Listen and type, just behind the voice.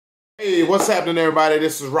Hey, what's happening, everybody?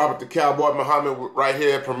 This is Robert the Cowboy Muhammad right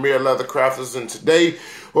here at Premier Leather Crafters, and today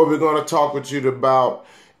what we're going to talk with you about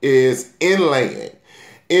is inlaying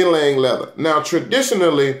leather. Now,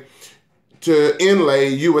 traditionally, to inlay,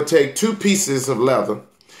 you would take two pieces of leather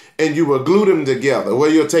and you would glue them together. Well,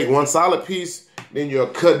 you'll take one solid piece, then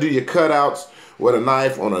you'll do your cutouts with a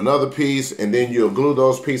knife on another piece, and then you'll glue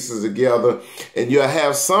those pieces together, and you'll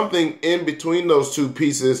have something in between those two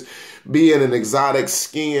pieces, be it an exotic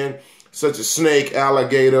skin such as snake,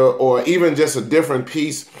 alligator, or even just a different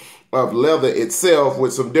piece of leather itself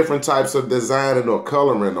with some different types of designing or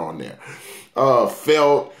coloring on there,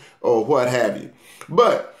 felt or what have you.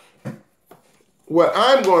 But what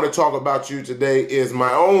I'm going to talk about you today is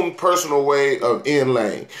my own personal way of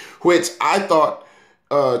inlaying, which I thought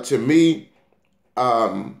to me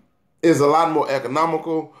is a lot more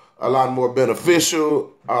economical, a lot more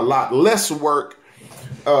beneficial, a lot less work,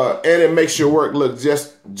 and it makes your work look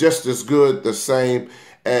just as good, the same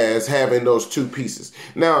as having those two pieces.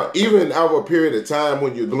 Now, even over a period of time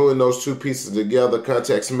when you're gluing those two pieces together,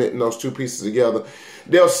 contact cementing those two pieces together,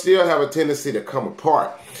 they'll still have a tendency to come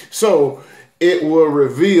apart. So it will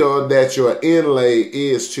reveal that your inlay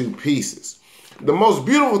is two pieces. The most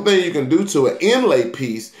beautiful thing you can do to an inlay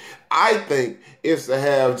piece, I think, is to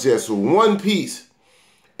have just one piece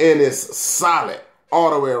and it's solid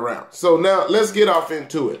all the way around. So now let's get off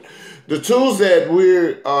into it. The tools that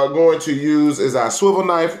we're going to use is our swivel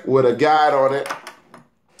knife with a guide on it.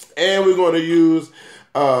 And we're going to use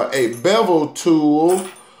a bevel tool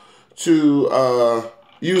to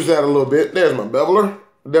use that a little bit. There's my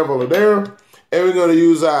beveler there. And we're going to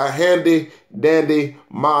use our handy dandy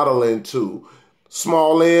modeling tool.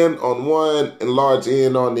 Small end on one and large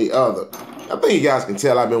end on the other. I think you guys can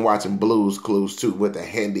tell I've been watching Blue's Clues too with the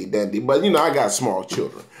handy dandy, but you know, I got small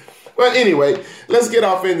children. But anyway, let's get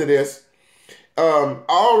off into this. I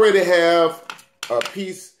already have a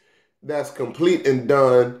piece that's complete and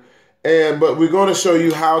done, but we're going to show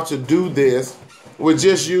you how to do this with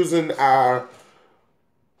just using our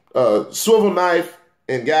swivel knife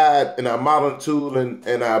and guide and our modeling tool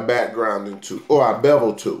and our backgrounding tool, or our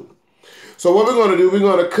bevel tool. So what we're going to do, we're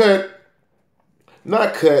going to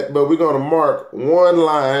we're going to mark one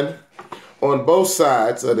line on both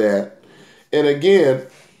sides of that. And again,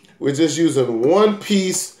 we're just using one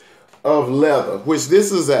piece of leather, which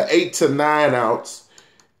this is an 8 to 9 ounce.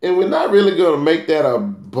 And we're not really going to make that a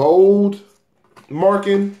bold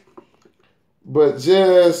marking, but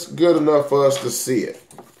just good enough for us to see it.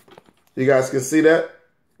 You guys can see that?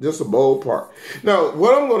 Just a bold part. Now,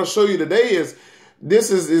 what I'm going to show you today is,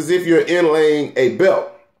 this is as if you're inlaying a belt.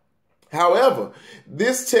 However,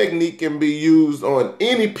 this technique can be used on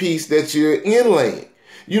any piece that you're inlaying.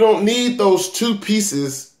 You don't need those two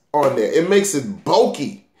pieces on there. It makes it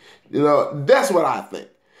bulky. You know, that's what I think.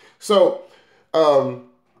 So we're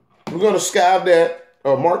going to scarf that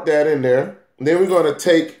or mark that in there. Then we're going to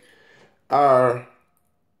take our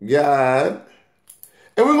guide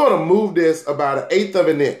and we're going to move this about 1/8 of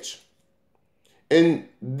an inch. And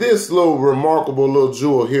this little remarkable little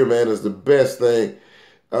jewel here, man, is the best thing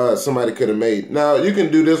somebody could have made. Now, you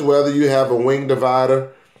can do this whether you have a wing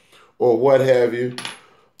divider or what have you,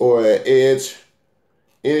 or an edge,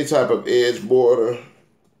 any type of edge border.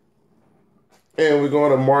 And we're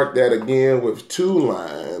going to mark that again with two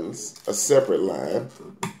lines, a separate line.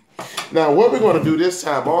 Now, what we're going to do this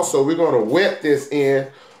time also, we're going to wet this in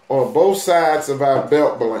on both sides of our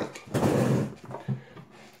belt blank.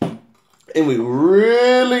 And we're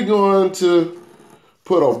really going to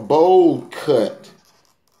put a bold cut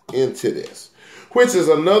into this, which is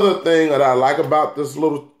another thing that I like about this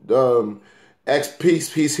little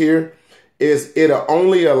piece here, is it'll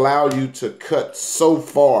only allow you to cut so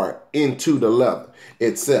far into the leather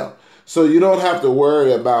itself. So you don't have to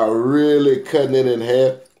worry about really cutting it in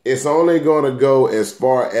half. It's only going to go as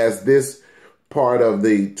far as this part of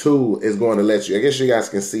the tool is going to let you. I guess you guys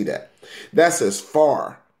can see that. That's as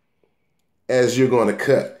far as you're going to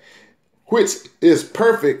cut, which is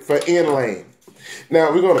perfect for inlaying.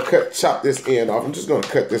 Now we're going to chop this end off. I'm just going to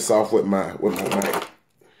cut this off with my knife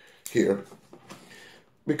here,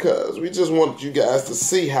 because we just want you guys to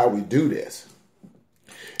see how we do this.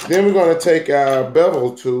 Then we're going to take our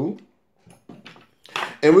bevel tool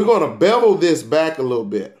and we're going to bevel this back a little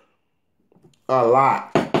bit, a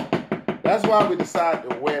lot. That's why we decided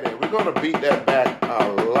to wet it. We're going to beat that back a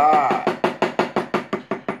lot.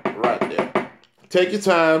 Take your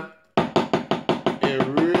time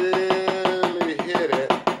and really hit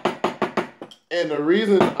it. And the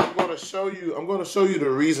reason I'm going to show you the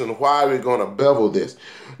reason why we're going to bevel this.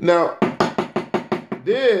 Now,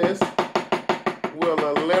 this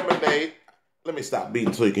will eliminate let me stop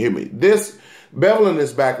beating so you can hear me. This, beveling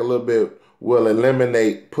this back a little bit will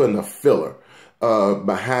eliminate putting a filler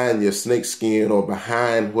behind your snake skin or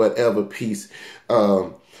behind whatever piece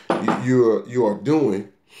you are doing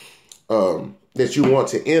that you want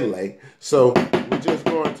to inlay. So we're just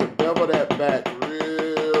going to bevel that back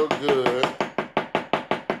real good.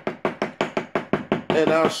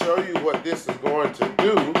 And I'll show you what this is going to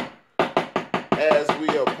do as we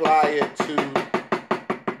apply it to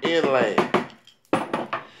inlaying.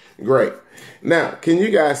 Great. Now, can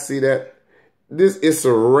you guys see that? This is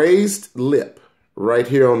a raised lip right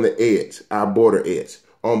here on the edge, our border edge,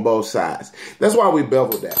 on both sides. That's why we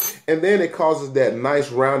beveled that. And then it causes that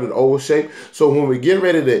nice rounded oval shape. So when we get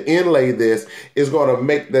ready to inlay this, it's going to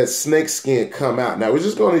make that snake skin come out. Now, we're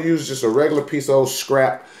just going to use just a regular piece of old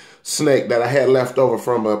scrap snake that I had left over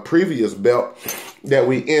from a previous belt that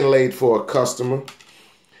we inlaid for a customer.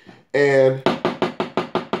 And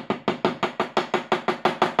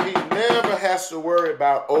has to worry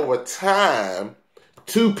about over time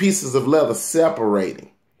 2 pieces of leather separating.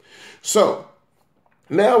 So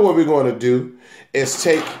now what we're going to do is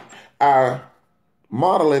take our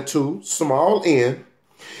modeling tool, small end,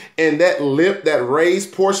 and that lip, that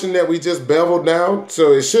raised portion that we just beveled down,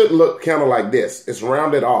 so it should look kind of like this. It's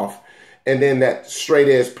rounded off, and then that straight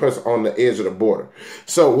edge puts on the edge of the border.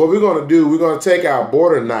 So what we're going to do, we're going to take our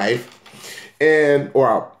border knife or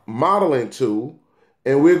our modeling tool,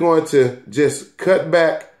 and we're going to just cut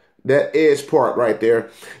back that edge part right there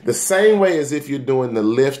the same way as if you're doing the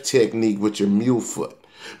lift technique with your mule foot.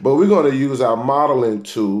 But we're going to use our modeling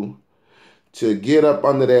tool to get up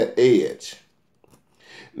under that edge.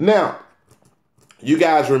 Now, you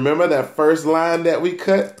guys remember that first line that we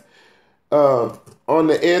cut on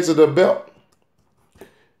the edge of the belt?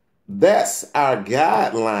 That's our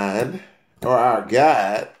guideline or our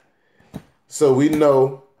guide, so we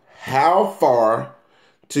know how far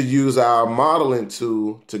to use our modeling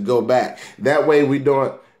tool to go back. That way we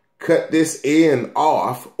don't cut this end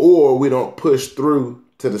off or we don't push through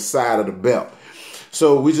to the side of the belt.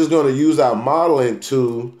 So we're just going to use our modeling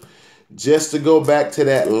tool just to go back to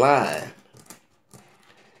that line.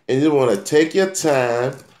 And you want to take your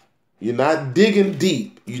time. You're not digging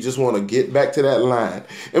deep. You just want to get back to that line.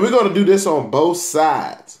 And we're going to do this on both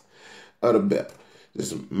sides of the belt.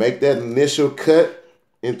 Just make that initial cut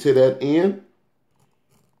into that end.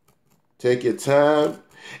 Take your time.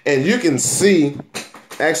 And you can see,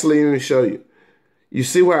 actually, let me show you. You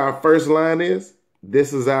see where our first line is?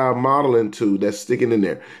 This is our modeling tool that's sticking in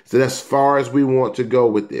there. So that's as far as we want to go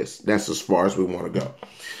with this. That's as far as we want to go.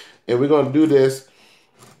 And we're going to do this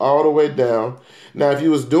all the way down. Now, if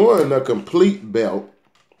you was doing a complete belt,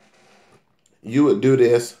 you would do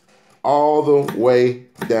this all the way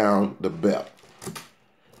down the belt.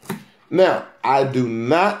 Now, I do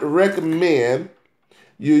not recommend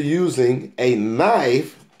you using a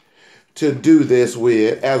knife to do this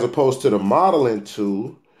with as opposed to the modeling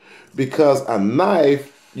tool, because a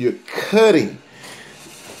knife, you're cutting.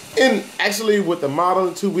 And actually with the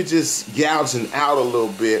modeling tool, we're just gouging out a little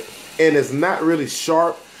bit, and it's not really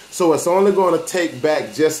sharp, so it's only going to take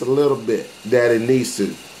back just a little bit that it needs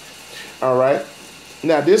to. All right,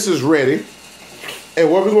 now this is ready,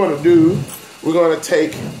 and what we're going to do, we're going to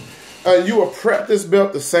take, you will prep this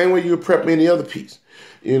belt the same way you would prep any other piece,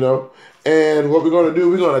 you know, and what we're going to do,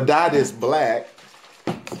 we're going to dye this black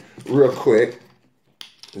real quick,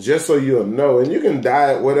 just so you'll know. And you can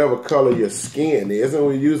dye it whatever color your skin is, and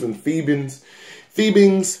we're using Phoebing's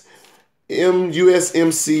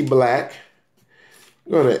USMC black.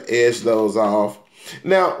 I'm going to edge those off.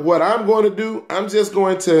 Now, what I'm going to do, I'm just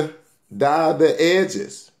going to dye the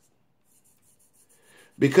edges,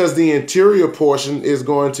 because the interior portion is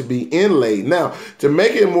going to be inlaid. Now, to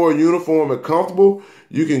make it more uniform and comfortable,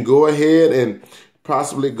 you can go ahead and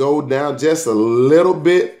possibly go down just a little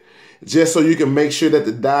bit, just so you can make sure that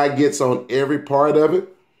the dye gets on every part of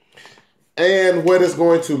it. And what it's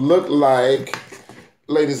going to look like,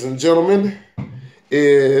 ladies and gentlemen,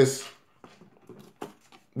 is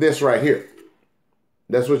this right here.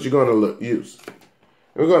 That's what you're going to use.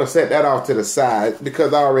 We're going to set that off to the side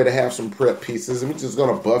because I already have some prep pieces, and we're just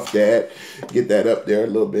going to buff that, get that up there a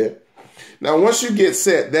little bit. Now, once you get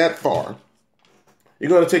set that far, you're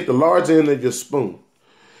going to take the large end of your spoon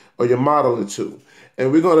or your modeling tool,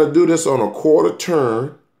 and we're going to do this on a quarter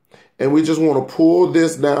turn, and we just want to pull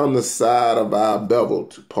this down the side of our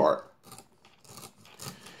beveled part.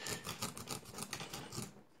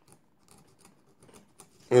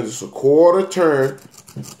 And just a quarter turn,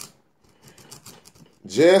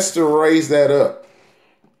 just to raise that up.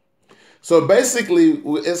 So basically,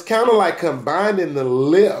 it's kind of like combining the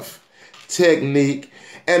lift technique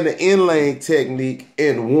and the inlaying technique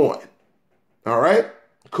in one. All right,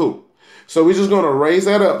 cool. So we're just going to raise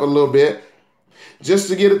that up a little bit just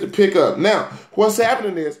to get it to pick up. Now, what's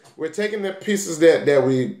happening is we're taking the pieces that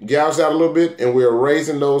we gouged out a little bit and we're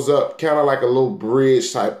raising those up kind of like a little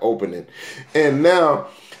bridge type opening. And now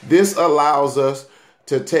this allows us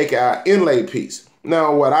to take our inlay piece.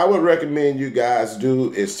 Now, what I would recommend you guys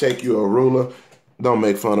do is take you a ruler. Don't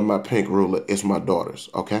make fun of my pink ruler. It's my daughter's,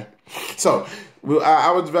 okay? So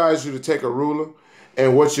I would advise you to take a ruler,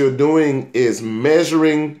 and what you're doing is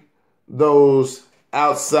measuring those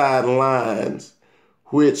outside lines,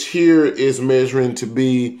 which here is measuring to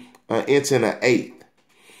be 1 1/8 inches.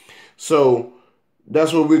 So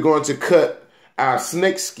that's what we're going to cut our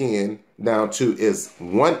snake skin down to is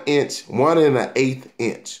 1 inch, 1 1/8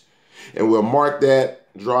 inch. And we'll mark that,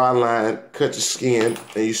 draw a line, cut your skin,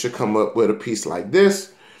 and you should come up with a piece like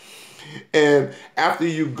this. And after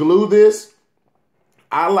you glue this,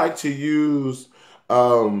 I like to use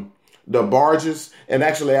the barges. And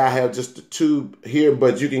actually, I have just the tube here,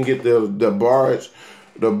 but you can get the barge.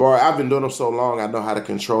 I've been doing them so long, I know how to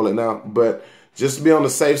control it now. But just to be on the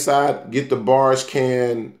safe side, get the barge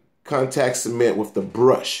can contact cement with the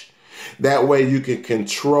brush. That way you can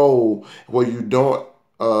control where you don't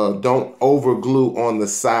over glue on the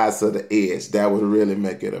sides of the edge. That would really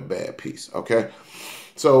make it a bad piece, okay?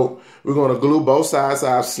 So we're going to glue both sides of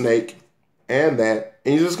our snake and that.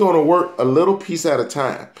 And you're just going to work a little piece at a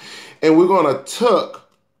time. And we're going to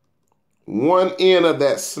tuck one end of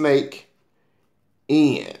that snake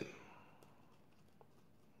in.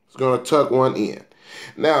 It's going to tuck one end.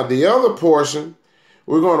 Now, the other portion,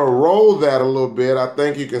 we're going to roll that a little bit. I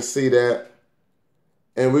think you can see that.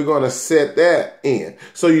 And we're going to set that in.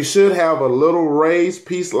 So you should have a little raised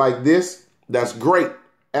piece like this. That's great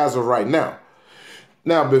as of right now.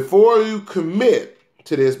 Now, before you commit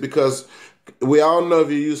to this, because we all know if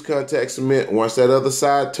you use contact cement, once that other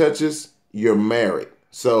side touches, you're married.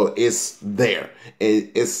 So it's there.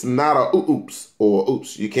 It's not a oops or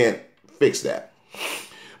oops. You can't fix that.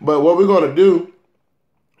 But what we're going to do,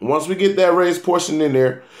 once we get that raised portion in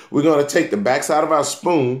there, we're going to take the backside of our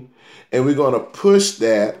spoon and we're going to push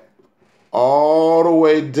that all the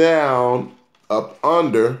way down up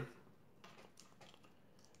under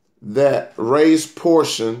that raised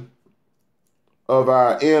portion of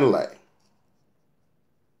our inlay.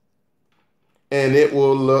 And it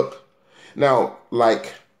will look now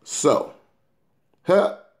like so.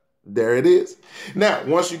 Huh, there it is. Now,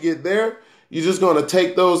 once you get there, you're just going to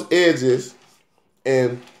take those edges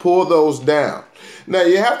and pull those down. Now,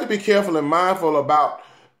 you have to be careful and mindful about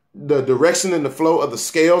the direction and the flow of the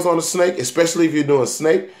scales on the snake, especially if you're doing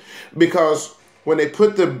snake, because when you're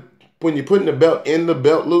putting the belt in the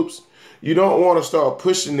belt loops, you don't want to start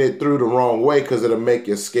pushing it through the wrong way because it'll make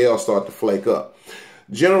your scale start to flake up.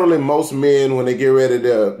 Generally, most men, when they get ready,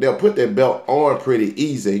 they'll put their belt on pretty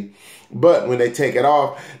easy, but when they take it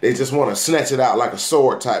off, they just want to snatch it out like a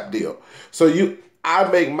sword type deal. So I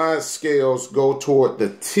make my scales go toward the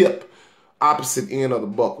tip opposite end of the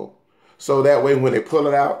buckle. So that way, when they pull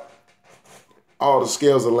it out, all the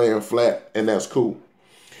scales are laying flat, and that's cool.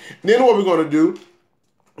 Then what we're going to do,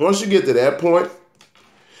 once you get to that point,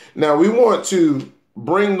 now we want to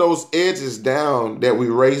bring those edges down that we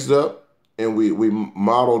raised up and we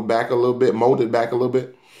molded back a little bit. We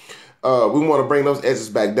want to bring those edges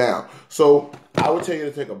back down. So I would tell you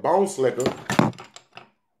to take a bone slicker,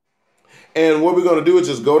 and what we're going to do is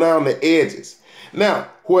just go down the edges. Now,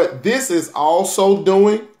 what this is also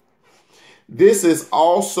doing, this is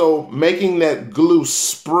also making that glue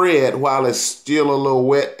spread while it's still a little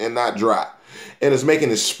wet and not dry. And it's making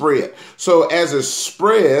it spread. So as it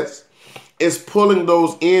spreads, it's pulling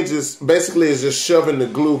those edges, basically it's just shoving the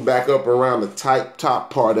glue back up around the tight top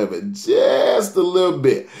part of it just a little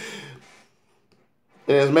bit.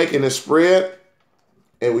 And it's making it spread.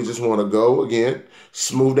 And we just want to go again,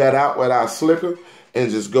 smooth that out with our slicker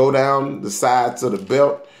and just go down the sides of the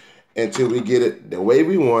belt until we get it the way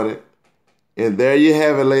we want it. And there you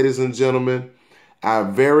have it, ladies and gentlemen, our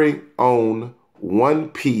very own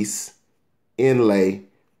one-piece inlay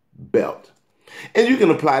belt. And you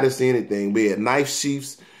can apply this to anything, be it knife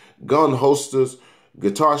sheaths, gun holsters,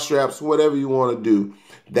 guitar straps, whatever you want to do.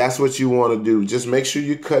 That's what you want to do. Just make sure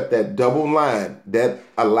you cut that double line. That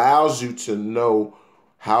allows you to know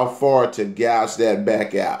how far to gouge that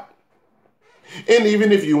back out. And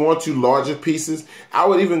even if you want to larger pieces, I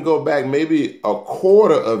would even go back maybe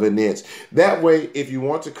 1/4 of an inch. That way, if you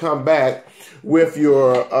want to come back with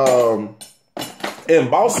your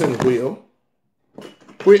embossing wheel,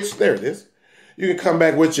 which, there it is. You can come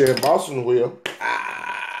back with your embossing wheel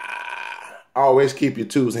always keep your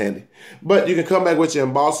tools handy. But you can come back with your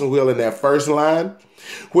embossing wheel in that first line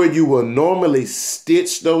where you will normally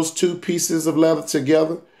stitch those two pieces of leather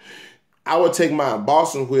together. I would take my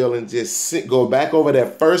embossing wheel and just go back over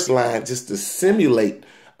that first line just to simulate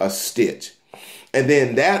a stitch. And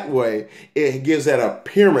then that way, it gives that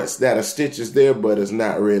appearance that a stitch is there, but it's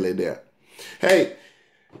not really there. Hey,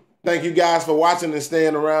 thank you guys for watching and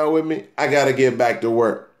staying around with me. I got to get back to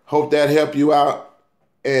work. Hope that helped you out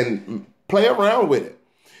and play around with it.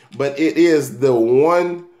 But it is the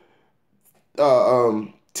one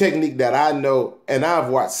technique that I know, and I've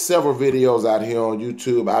watched several videos out here on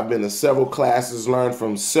YouTube. I've been to several classes, learned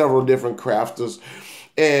from several different crafters,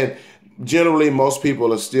 and generally most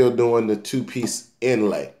people are still doing the two-piece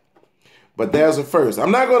inlay. But there's a first.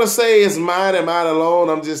 I'm not going to say it's mine and mine alone.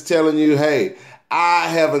 I'm just telling you, hey, I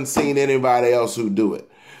haven't seen anybody else who do it.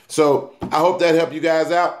 So I hope that helped you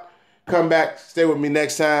guys out. Come back, stay with me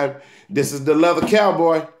next time. This is the Leather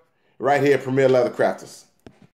Cowboy right here at Premier Leather Crafters.